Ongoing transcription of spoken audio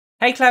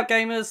Hey Cloud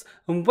Gamers,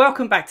 and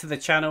welcome back to the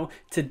channel.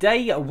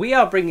 Today we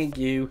are bringing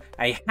you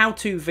a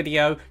how-to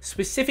video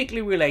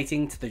specifically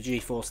relating to the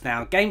GeForce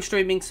Now game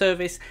streaming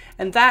service,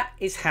 and that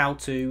is how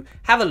to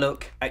have a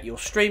look at your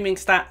streaming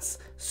stats,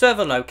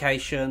 server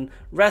location,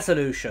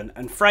 resolution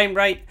and frame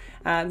rate.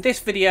 And this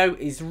video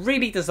is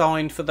really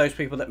designed for those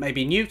people that may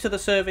be new to the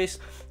service,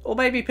 or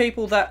maybe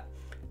people that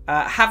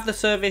have the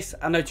service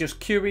and are just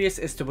curious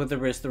as to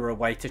whether is there a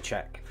way to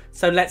check.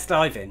 So let's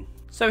dive in.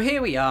 So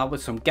here we are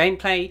with some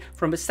gameplay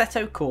from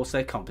Assetto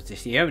Corsa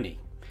Competizione.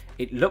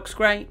 It looks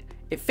great,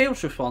 it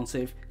feels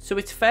responsive, so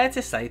it's fair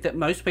to say that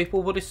most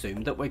people would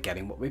assume that we're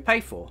getting what we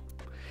pay for.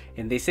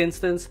 In this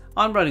instance,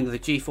 I'm running the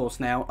GeForce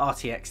Now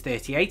RTX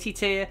 3080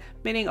 tier,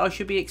 meaning I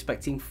should be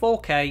expecting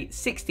 4K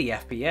 60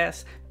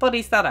 FPS, but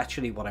is that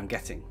actually what I'm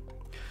getting?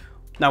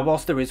 Now,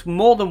 whilst there is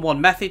more than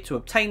one method to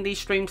obtain these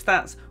stream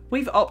stats,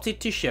 we've opted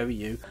to show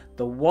you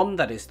the one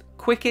that is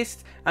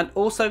quickest and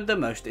also the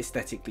most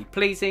aesthetically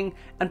pleasing,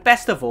 and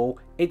best of all,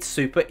 it's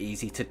super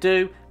easy to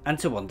do and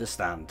to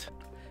understand.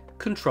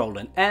 Control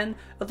and N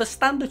are the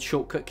standard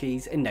shortcut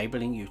keys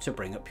enabling you to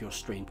bring up your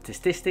stream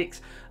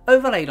statistics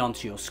overlaid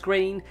onto your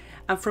screen,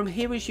 and from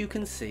here, as you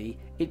can see,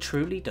 it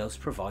truly does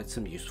provide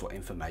some useful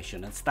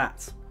information and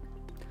stats.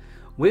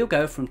 We'll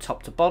go from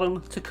top to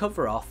bottom to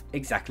cover off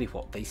exactly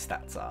what these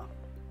stats are.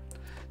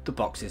 The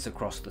boxes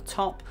across the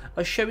top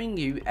are showing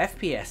you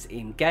FPS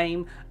in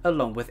game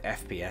along with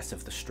FPS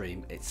of the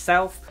stream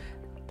itself.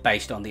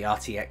 Based on the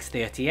RTX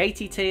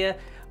 3080 tier,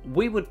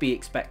 we would be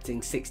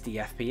expecting 60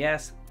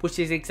 FPS, which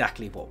is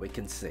exactly what we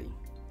can see.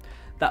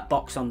 That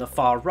box on the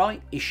far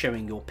right is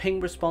showing your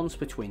ping response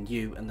between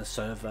you and the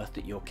server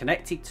that you're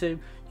connected to.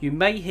 You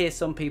may hear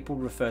some people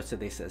refer to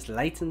this as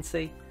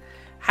latency.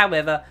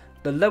 However,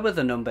 the lower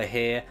the number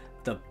here,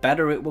 the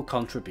better it will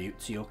contribute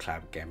to your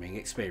cloud gaming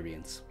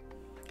experience.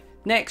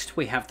 Next,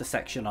 we have the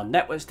section on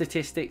network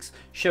statistics,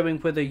 showing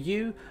whether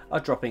you are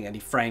dropping any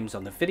frames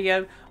on the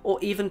video or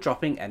even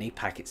dropping any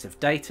packets of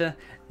data,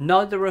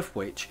 neither of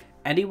which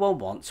anyone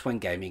wants when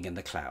gaming in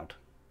the cloud.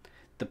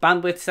 The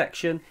bandwidth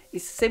section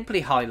is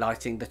simply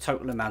highlighting the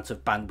total amount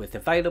of bandwidth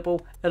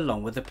available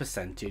along with the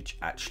percentage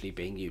actually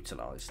being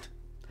utilised.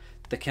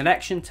 The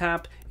connection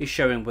tab is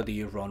showing whether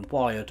you run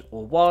wired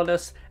or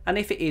wireless, and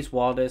if it is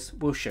wireless,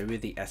 we'll show you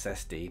the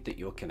SSD that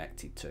you're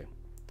connected to.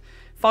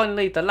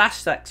 Finally, the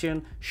last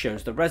section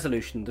shows the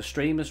resolution the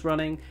stream is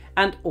running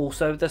and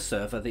also the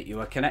server that you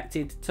are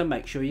connected to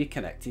make sure you're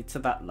connected to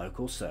that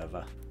local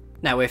server.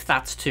 Now, if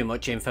that's too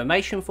much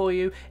information for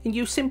you and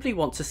you simply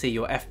want to see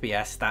your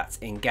FPS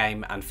stats in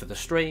game and for the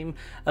stream,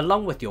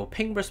 along with your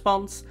ping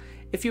response,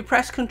 if you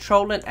press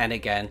Ctrl and N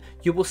again,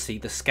 you will see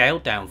the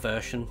scaled down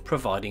version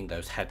providing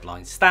those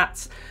headline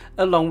stats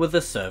along with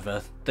the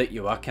server that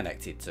you are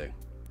connected to.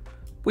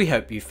 We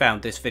hope you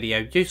found this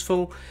video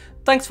useful.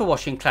 Thanks for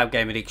watching Cloud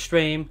Gaming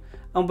Extreme,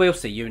 and we'll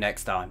see you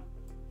next time.